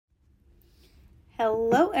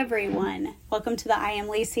Hello, everyone. Welcome to the I Am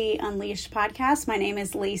Lacey Unleashed podcast. My name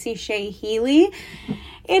is Lacey Shea Healy.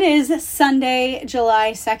 It is Sunday,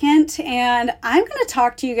 July 2nd, and I'm going to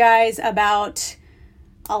talk to you guys about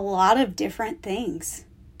a lot of different things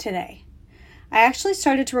today. I actually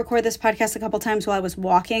started to record this podcast a couple times while I was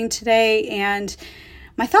walking today, and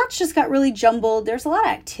my thoughts just got really jumbled. There's a lot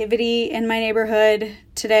of activity in my neighborhood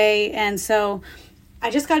today, and so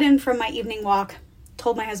I just got in from my evening walk.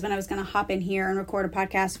 Told my husband I was going to hop in here and record a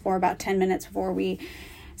podcast for about 10 minutes before we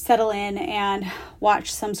settle in and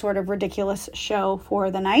watch some sort of ridiculous show for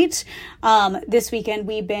the night. This weekend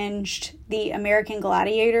we binged the American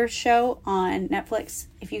Gladiator show on Netflix.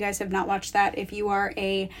 If you guys have not watched that, if you are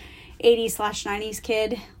a 80s/90s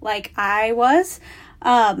kid like I was,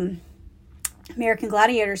 American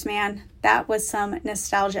Gladiators, man, that was some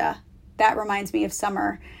nostalgia. That reminds me of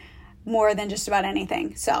summer more than just about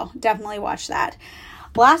anything. So definitely watch that.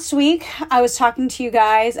 Last week, I was talking to you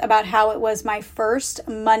guys about how it was my first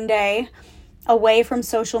Monday away from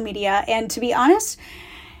social media. And to be honest,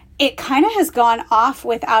 it kind of has gone off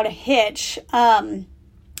without a hitch. I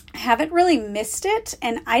haven't really missed it.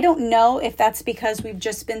 And I don't know if that's because we've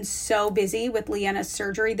just been so busy with Leanna's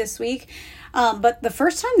surgery this week. But the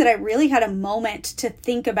first time that I really had a moment to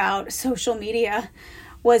think about social media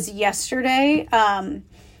was yesterday.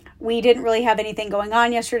 We didn't really have anything going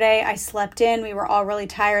on yesterday. I slept in. We were all really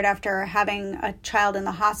tired after having a child in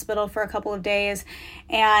the hospital for a couple of days.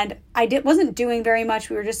 And I wasn't doing very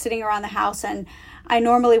much. We were just sitting around the house, and I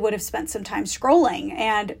normally would have spent some time scrolling.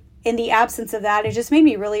 And in the absence of that, it just made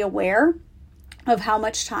me really aware of how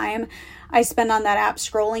much time I spend on that app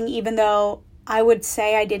scrolling, even though I would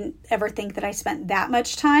say I didn't ever think that I spent that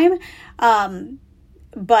much time.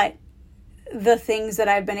 But the things that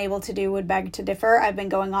I've been able to do would beg to differ. I've been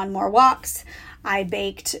going on more walks. I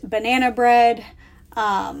baked banana bread.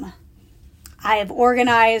 I have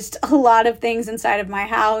organized a lot of things inside of my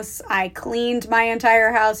house. I cleaned my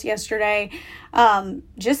entire house yesterday.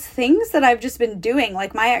 Just things that I've just been doing.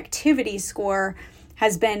 Like my activity score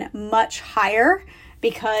has been much higher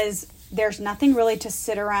because there's nothing really to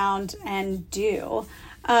sit around and do.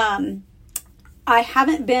 I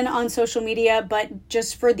haven't been on social media, but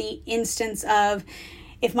just for the instance of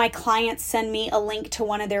if my clients send me a link to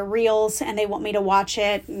one of their reels and they want me to watch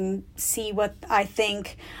it and see what I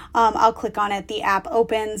think, I'll click on it. The app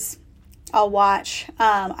opens, I'll watch.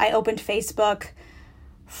 I opened Facebook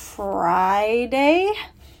Friday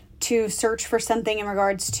to search for something in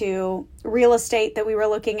regards to real estate that we were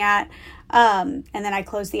looking at. And then I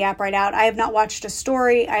closed the app right out. I have not watched a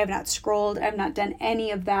story. I have not scrolled. I have not done any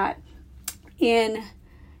of that in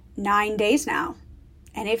 9 days now.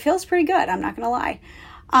 And it feels pretty good. I'm not going to lie.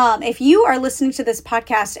 If you are listening to this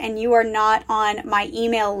podcast and you are not on my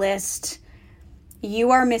email list,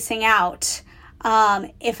 you are missing out.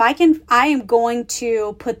 I am going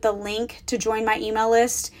to put the link to join my email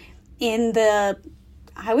list in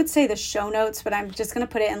I would say the show notes, but I'm just going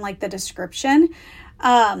to put it in like the description.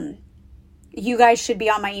 You guys should be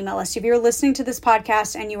on my email list. If you're listening to this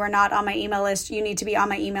podcast and you are not on my email list, you need to be on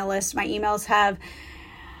my email list. My emails have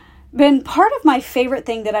been part of my favorite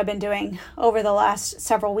thing that I've been doing over the last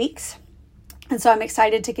several weeks. And so I'm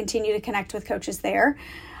excited to continue to connect with coaches there.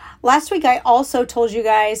 Last week, I also told you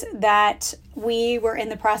guys that we were in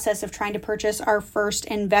the process of trying to purchase our first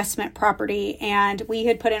investment property, and we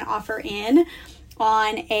had put an offer in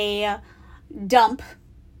on a dump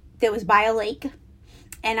that was by a lake.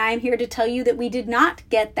 And I'm here to tell you that we did not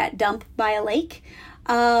get that dump by a lake.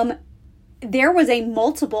 There was a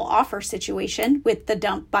multiple offer situation with the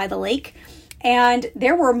dump by the lake. And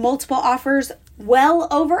there were multiple offers well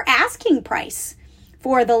over asking price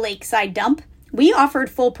for the lakeside dump. We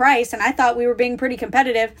offered full price, and I thought we were being pretty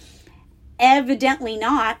competitive. Evidently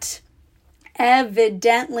not.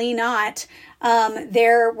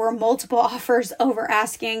 There were multiple offers over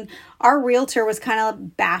asking. Our realtor was kind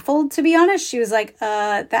of baffled, to be honest. She was like,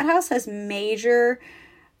 that house has major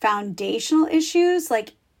foundational issues.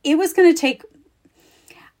 Like, it was going to take,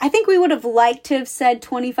 I think we would have liked to have said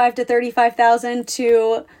 $25,000 to $35,000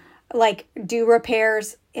 to like do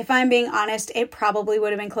repairs. If I'm being honest, it probably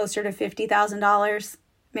would have been closer to $50,000,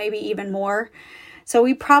 maybe even more. So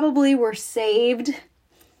we probably were saved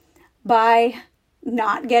by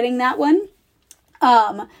not getting that one.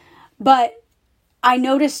 But I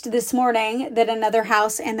noticed this morning that another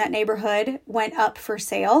house in that neighborhood went up for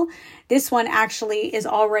sale. This one actually is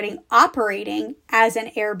already operating as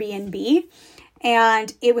an Airbnb,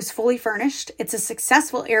 and it was fully furnished. It's a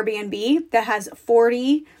successful Airbnb that has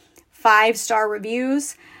 40 5-star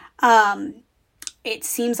reviews. it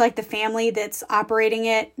seems like the family that's operating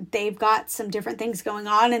it, they've got some different things going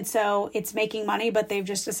on. And so it's making money, but they've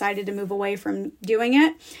just decided to move away from doing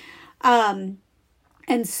it. And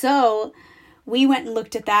so we went and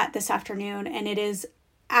looked at that this afternoon, and it is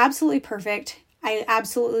absolutely perfect. I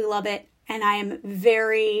absolutely love it. And I am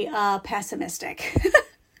very pessimistic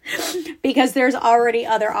because there's already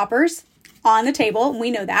other offers on the table. And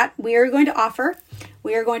we know that. We are going to offer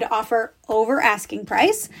over asking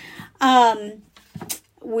price. I'm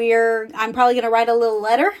probably going to write a little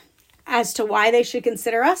letter as to why they should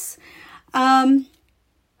consider us. And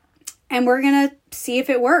we're going to see if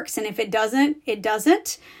it works. And if it doesn't, it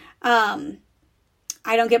doesn't.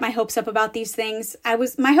 I don't get my hopes up about these things.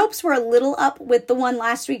 My hopes were a little up with the one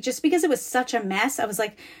last week just because it was such a mess. I was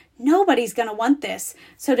like, nobody's going to want this.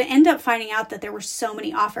 So to end up finding out that there were so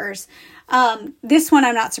many offers, this one,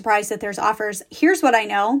 I'm not surprised that there's offers. Here's what I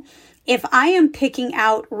know. If I am picking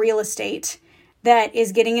out real estate that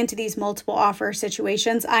is getting into these multiple offer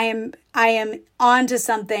situations, I am onto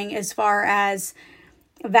something as far as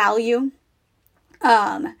value.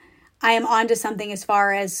 I am onto something as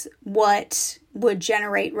far as what would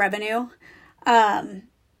generate revenue.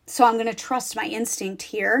 So I'm going to trust my instinct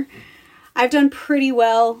here. I've done pretty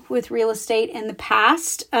well with real estate in the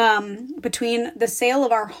past. Between the sale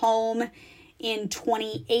of our home in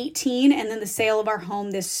 2018 and then the sale of our home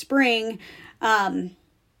this spring,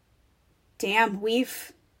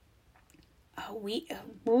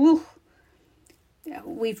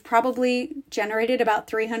 we've probably generated about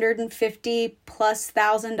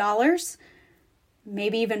 $350,000+,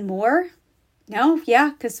 maybe even more. No,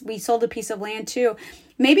 yeah, because we sold a piece of land too.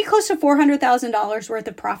 Maybe close to $400,000 worth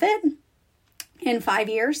of profit in 5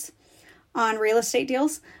 years on real estate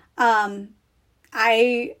deals.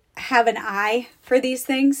 I have an eye for these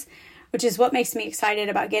things, which is what makes me excited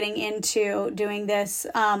about getting into doing this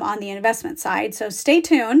on the investment side. So stay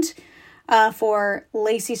tuned for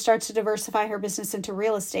Lacey starts to diversify her business into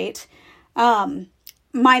real estate. I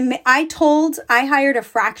hired a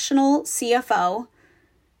fractional CFO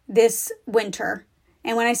this winter.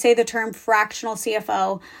 And when I say the term fractional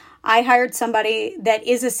CFO, I hired somebody that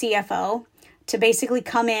is a CFO to basically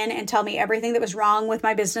come in and tell me everything that was wrong with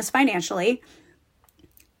my business financially.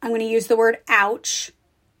 I'm going to use the word ouch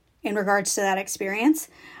in regards to that experience.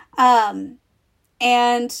 And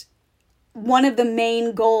one of the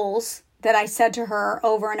main goals that I said to her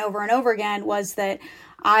over and over and over again was that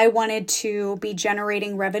I wanted to be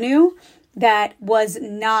generating revenue that was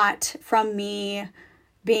not from me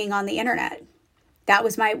being on the internet. That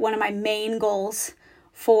was one of my main goals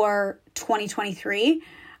for 2023,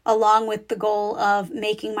 along with the goal of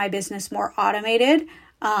making my business more automated.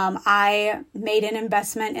 I made an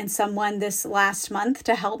investment in someone this last month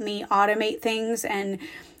to help me automate things and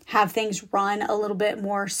have things run a little bit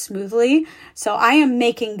more smoothly. So I am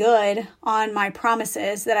making good on my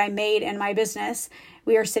promises that I made in my business.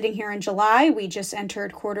 We are sitting here in July. We just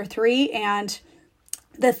entered quarter 3, and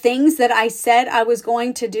the things that I said I was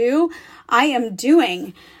going to do, I am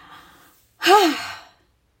doing. I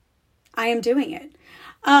am doing it.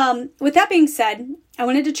 With that being said, I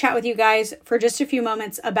wanted to chat with you guys for just a few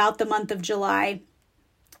moments about the month of July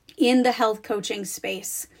in the health coaching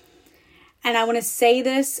space. And I want to say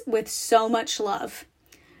this with so much love.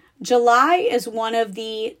 July is one of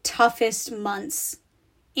the toughest months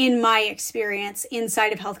in my experience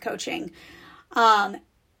inside of health coaching.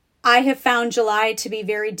 I have found July to be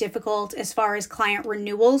very difficult as far as client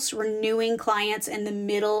renewals. Renewing clients in the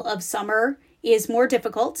middle of summer is more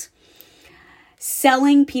difficult.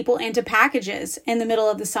 Selling people into packages in the middle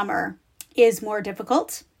of the summer is more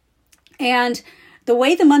difficult. And the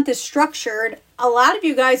way the month is structured, a lot of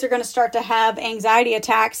you guys are going to start to have anxiety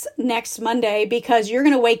attacks next Monday because you're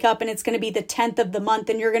going to wake up and it's going to be the 10th of the month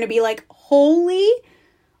and you're going to be like, holy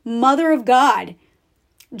mother of God.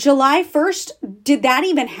 July 1st, did that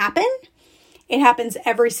even happen? It happens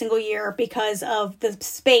every single year because of the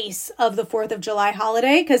space of the 4th of July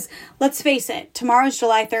holiday. Because let's face it, tomorrow's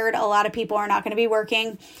July 3rd. A lot of people are not going to be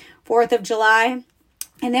working 4th of July.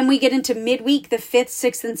 And then we get into midweek, the 5th,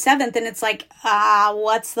 6th, and 7th. And it's like,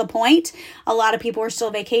 what's the point? A lot of people are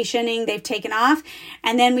still vacationing. They've taken off.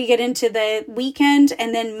 And then we get into the weekend.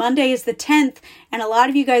 And then Monday is the 10th. And a lot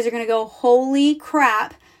of you guys are going to go, holy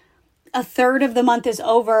crap. A third of the month is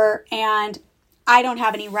over and I don't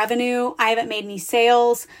have any revenue. I haven't made any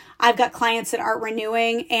sales. I've got clients that aren't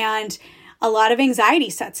renewing and a lot of anxiety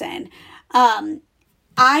sets in.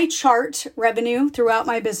 I chart revenue throughout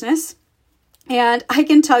my business and I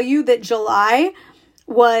can tell you that July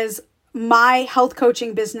was my health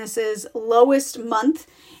coaching business's lowest month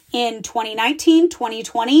in 2019,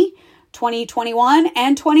 2020, 2021,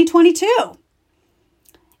 and 2022.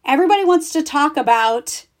 Everybody wants to talk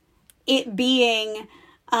about it being,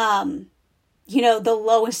 the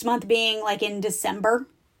lowest month being like in December,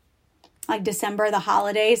 the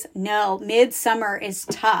holidays. No, midsummer is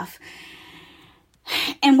tough.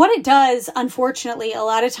 And what it does, unfortunately, a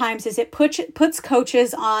lot of times is it puts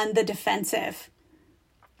coaches on the defensive.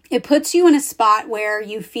 It puts you in a spot where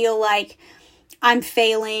you feel like I'm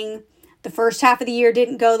failing. The first half of the year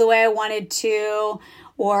didn't go the way I wanted to,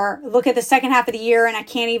 or look at the second half of the year and I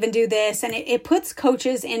can't even do this. And it puts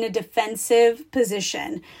coaches in a defensive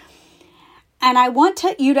position. And I want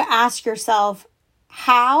you to ask yourself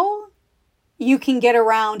how you can get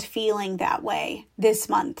around feeling that way this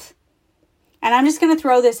month. And I'm just going to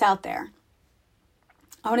throw this out there.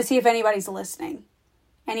 I want to see if anybody's listening.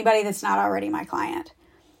 Anybody that's not already my client.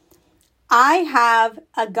 I have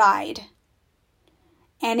a guide.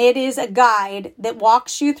 And it is a guide that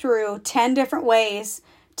walks you through 10 different ways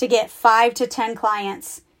to get 5 to 10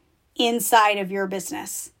 clients inside of your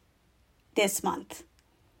business this month.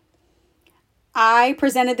 I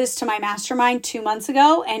presented this to my mastermind 2 months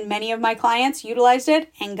ago, and many of my clients utilized it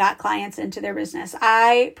and got clients into their business.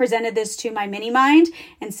 I presented this to my mini mind,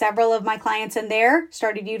 and several of my clients in there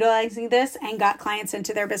started utilizing this and got clients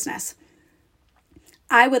into their business.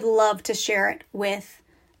 I would love to share it with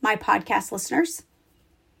my podcast listeners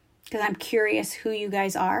because I'm curious who you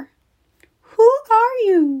guys are. Who are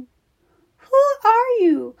you? Who are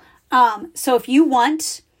you? So if you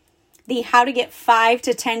want the how to get 5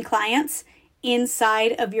 to 10 clients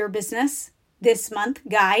inside of your business this month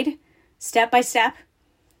guide, step by step,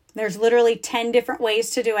 there's literally 10 different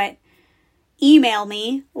ways to do it. Email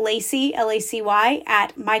me, Lacy, Lacy,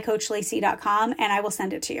 at mycoachlacy.com, and I will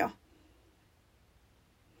send it to you.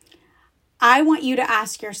 I want you to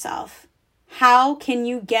ask yourself, how can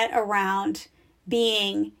you get around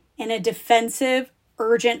being in a defensive,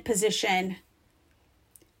 urgent position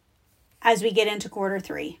as we get into quarter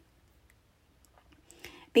 3?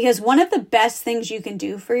 Because one of the best things you can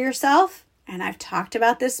do for yourself, and I've talked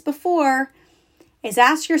about this before, is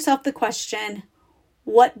ask yourself the question,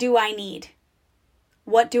 what do I need?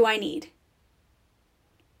 What do I need?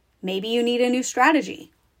 Maybe you need a new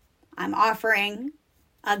strategy. I'm offering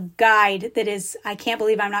a guide that is, I can't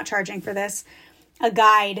believe I'm not charging for this, a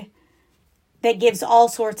guide that gives all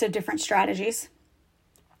sorts of different strategies.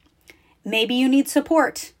 Maybe you need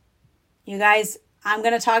support. You guys, I'm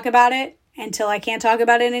going to talk about it until I can't talk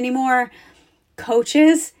about it anymore.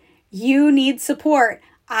 Coaches, you need support.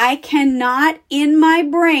 I cannot in my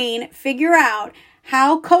brain figure out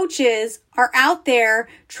how coaches are out there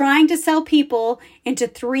trying to sell people into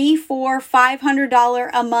 $300, $400, $500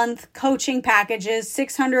 a month coaching packages,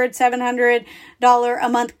 $600, $700 a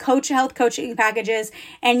month health coaching packages.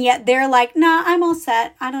 And yet they're like, nah, I'm all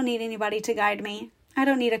set. I don't need anybody to guide me. I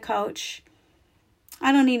don't need a coach.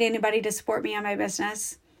 I don't need anybody to support me on my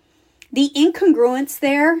business. The incongruence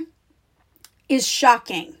there is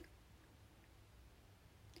shocking.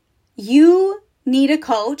 You need a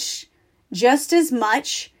coach just as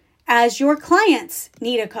much as your clients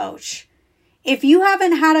need a coach. If you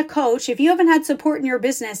haven't had a coach, if you haven't had support in your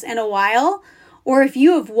business in a while, or if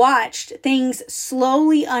you have watched things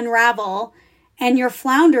slowly unravel and you're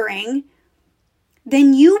floundering,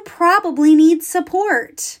 then you probably need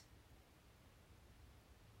support.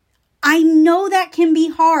 I know that can be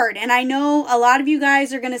hard, and I know a lot of you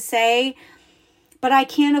guys are going to say, but I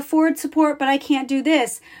can't afford support, but I can't do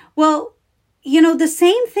this. Well, the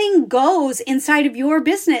same thing goes inside of your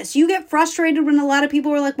business. You get frustrated when a lot of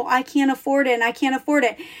people are like, well, I can't afford it and I can't afford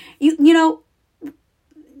it.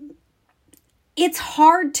 It's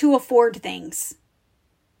hard to afford things.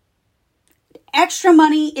 Extra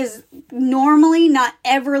money is normally not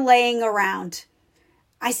ever laying around.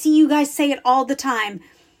 I see you guys say it all the time.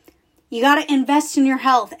 You got to invest in your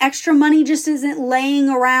health. Extra money just isn't laying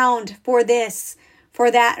around for this,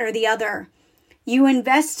 for that, or the other. You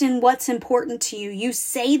invest in what's important to you. You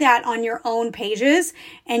say that on your own pages,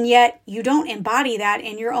 and yet you don't embody that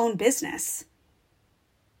in your own business.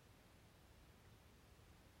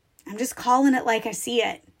 I'm just calling it like I see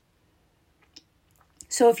it.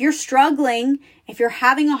 So if you're struggling, if you're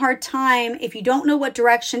having a hard time, if you don't know what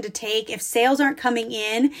direction to take, if sales aren't coming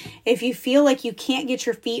in, if you feel like you can't get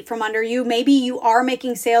your feet from under you, maybe you are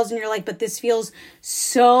making sales and you're like, but this feels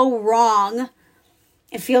so wrong.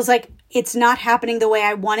 It feels like it's not happening the way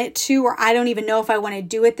I want it to, or I don't even know if I want to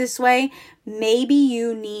do it this way. Maybe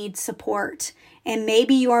you need support, and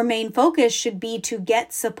maybe your main focus should be to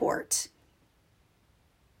get support.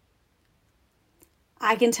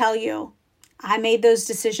 I can tell you, I made those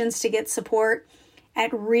decisions to get support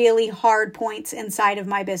at really hard points inside of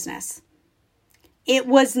my business. It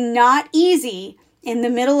was not easy in the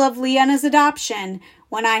middle of Leanna's adoption,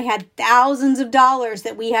 when I had thousands of dollars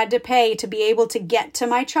that we had to pay to be able to get to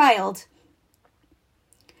my child,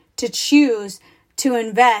 to choose to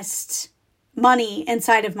invest money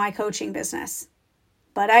inside of my coaching business.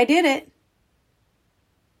 But I did it.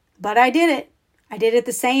 I did it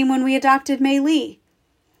the same when we adopted Mei Lee.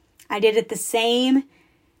 I did it the same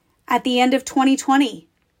at the end of 2020.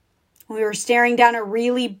 We were staring down a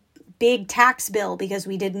really big tax bill because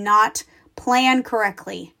we did not plan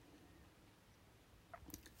correctly.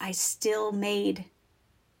 I still made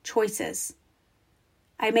choices.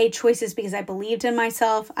 I made choices because I believed in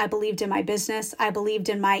myself. I believed in my business. I believed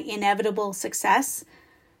in my inevitable success.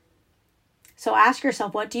 So ask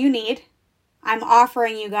yourself, what do you need? I'm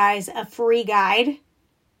offering you guys a free guide.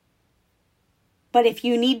 But if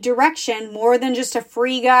you need direction, more than just a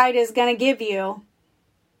free guide is going to give you,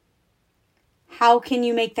 how can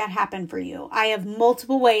you make that happen for you? I have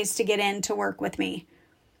multiple ways to get in to work with me.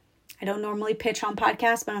 I don't normally pitch on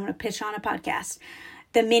podcasts, but I'm going to pitch on a podcast.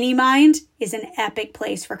 The Mini Mind is an epic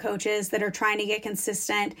place for coaches that are trying to get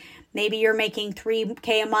consistent. Maybe you're making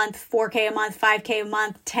 $3K a month, $4K a month, $5K a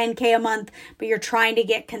month, $10K a month, but you're trying to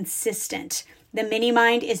get consistent. The Mini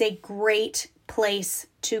Mind is a great place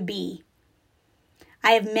to be.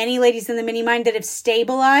 I have many ladies in the Mini Mind that have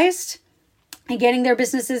stabilized and getting their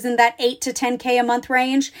businesses in that 8 to 10K a month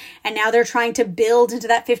range. And now they're trying to build into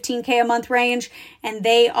that 15K a month range. And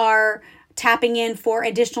they are tapping in for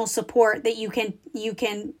additional support that you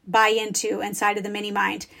can buy into inside of the Mini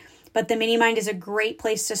Mind. But the Mini Mind is a great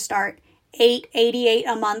place to start. $888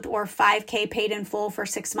 a month or $5K paid in full for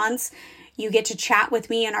 6 months. You get to chat with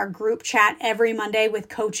me in our group chat every Monday with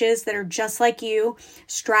coaches that are just like you,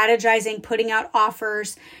 strategizing, putting out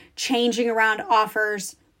offers, changing around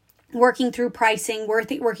offers, working through pricing,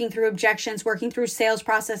 working through objections, working through sales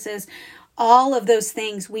processes. All of those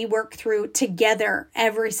things we work through together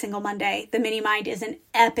every single Monday. The Mini Mind is an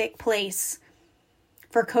epic place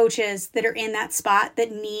for coaches that are in that spot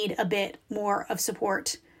that need a bit more of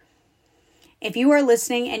support. If you are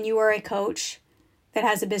listening and you are a coach that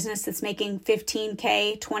has a business that's making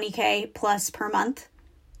 $15K, $20K plus per month,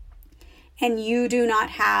 and you do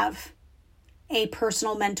not have a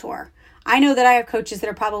personal mentor. I know that I have coaches that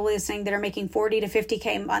are probably listening that are making $40 to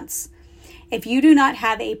 $50K months. If you do not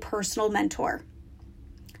have a personal mentor,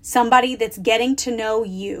 somebody that's getting to know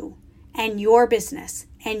you and your business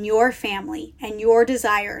and your family and your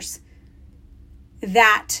desires,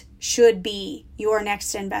 that should be your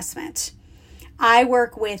next investment. I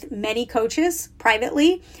work with many coaches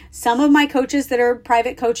privately. Some of my coaches that are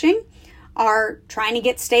private coaching are trying to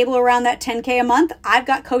get stable around that 10K a month. I've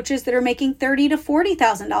got coaches that are making $30,000 to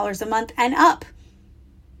 $40,000 a month and up.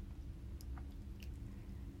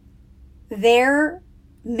 Their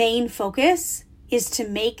main focus is to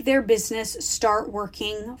make their business start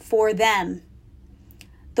working for them.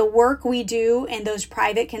 The work we do in those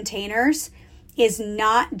private containers is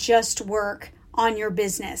not just work on your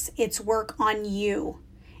business. It's work on you.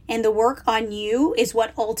 And the work on you is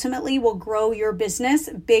what ultimately will grow your business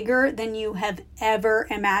bigger than you have ever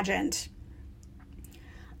imagined.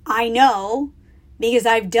 I know because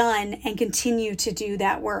I've done and continue to do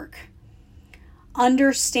that work.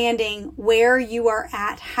 Understanding where you are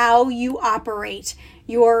at, how you operate,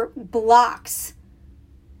 your blocks.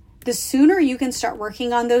 The sooner you can start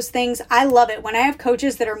working on those things, I love it. When I have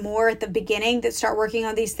coaches that are more at the beginning that start working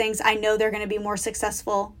on these things, I know they're going to be more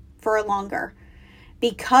successful for longer.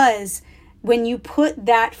 Because when you put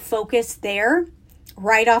that focus there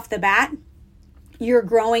right off the bat, you're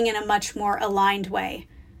growing in a much more aligned way.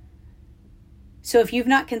 So if you've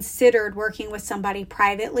not considered working with somebody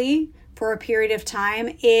privately for a period of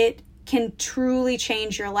time, it can truly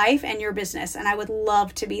change your life and your business. And I would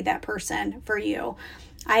love to be that person for you.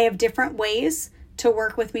 I have different ways to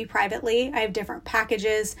work with me privately. I have different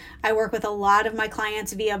packages. I work with a lot of my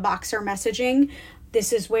clients via Voxer messaging.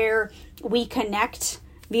 This is where we connect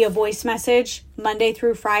via voice message Monday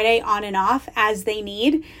through Friday on and off as they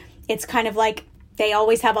need. It's kind of like they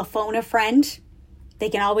always have a phone a friend. They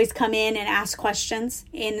can always come in and ask questions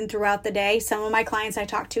in and throughout the day. Some of my clients I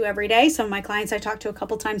talk to every day. Some of my clients I talk to a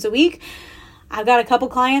couple times a week. I've got a couple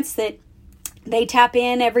clients that they tap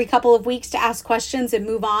in every couple of weeks to ask questions and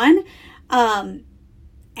move on. And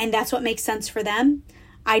that's what makes sense for them.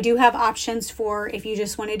 I do have options for if you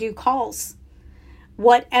just want to do calls.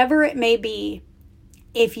 Whatever it may be,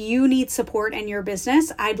 if you need support in your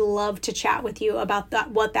business, I'd love to chat with you about that,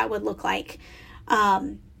 what that would look like.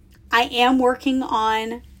 I am working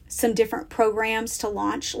on some different programs to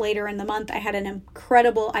launch later in the month. I had an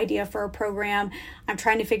incredible idea for a program. I'm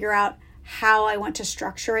trying to figure out how I want to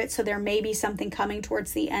structure it. So there may be something coming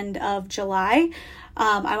towards the end of July.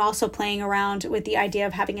 I'm also playing around with the idea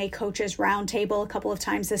of having a coaches roundtable a couple of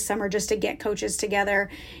times this summer, just to get coaches together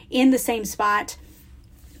in the same spot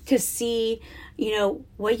to see,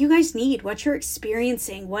 what you guys need, what you're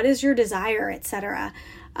experiencing, what is your desire, etc.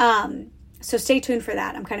 So stay tuned for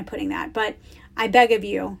that. I'm kind of putting that, but I beg of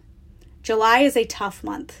you, July is a tough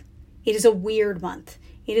month. It is a weird month.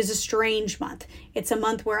 It is a strange month. It's a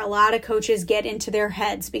month where a lot of coaches get into their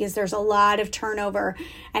heads because there's a lot of turnover.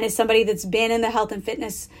 And as somebody that's been in the health and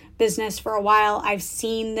fitness business for a while, I've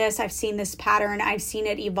seen this pattern. I've seen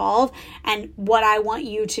it evolve. And what I want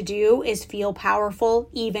you to do is feel powerful,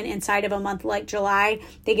 even inside of a month like July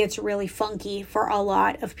that gets really funky for a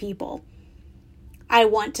lot of people. I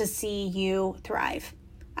want to see you thrive.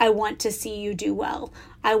 I want to see you do well.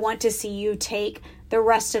 I want to see you take the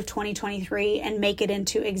rest of 2023 and make it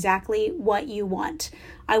into exactly what you want.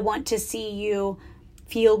 I want to see you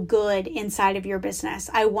feel good inside of your business.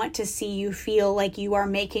 I want to see you feel like you are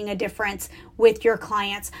making a difference with your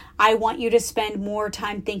clients. I want you to spend more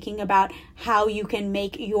time thinking about how you can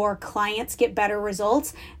make your clients get better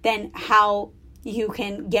results than how you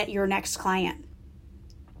can get your next client.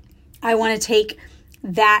 I want to take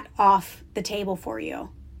that off the table for you.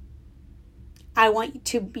 I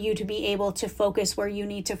want you to be able to focus where you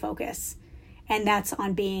need to focus. And that's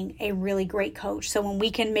on being a really great coach. So when we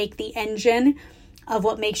can make the engine of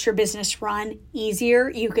what makes your business run easier,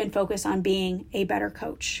 you can focus on being a better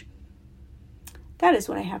coach. That is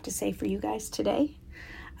what I have to say for you guys today.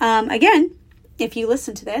 Again, if you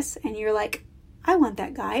listen to this and you're like, I want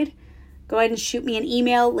that guide, go ahead and shoot me an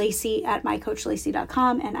email,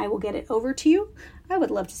 Lacey@mycoachlacey.com, and I will get it over to you. I would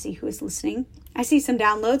love to see who is listening. I see some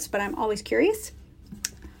downloads, but I'm always curious.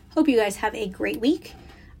 Hope you guys have a great week.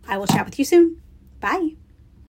 I will chat with you soon. Bye.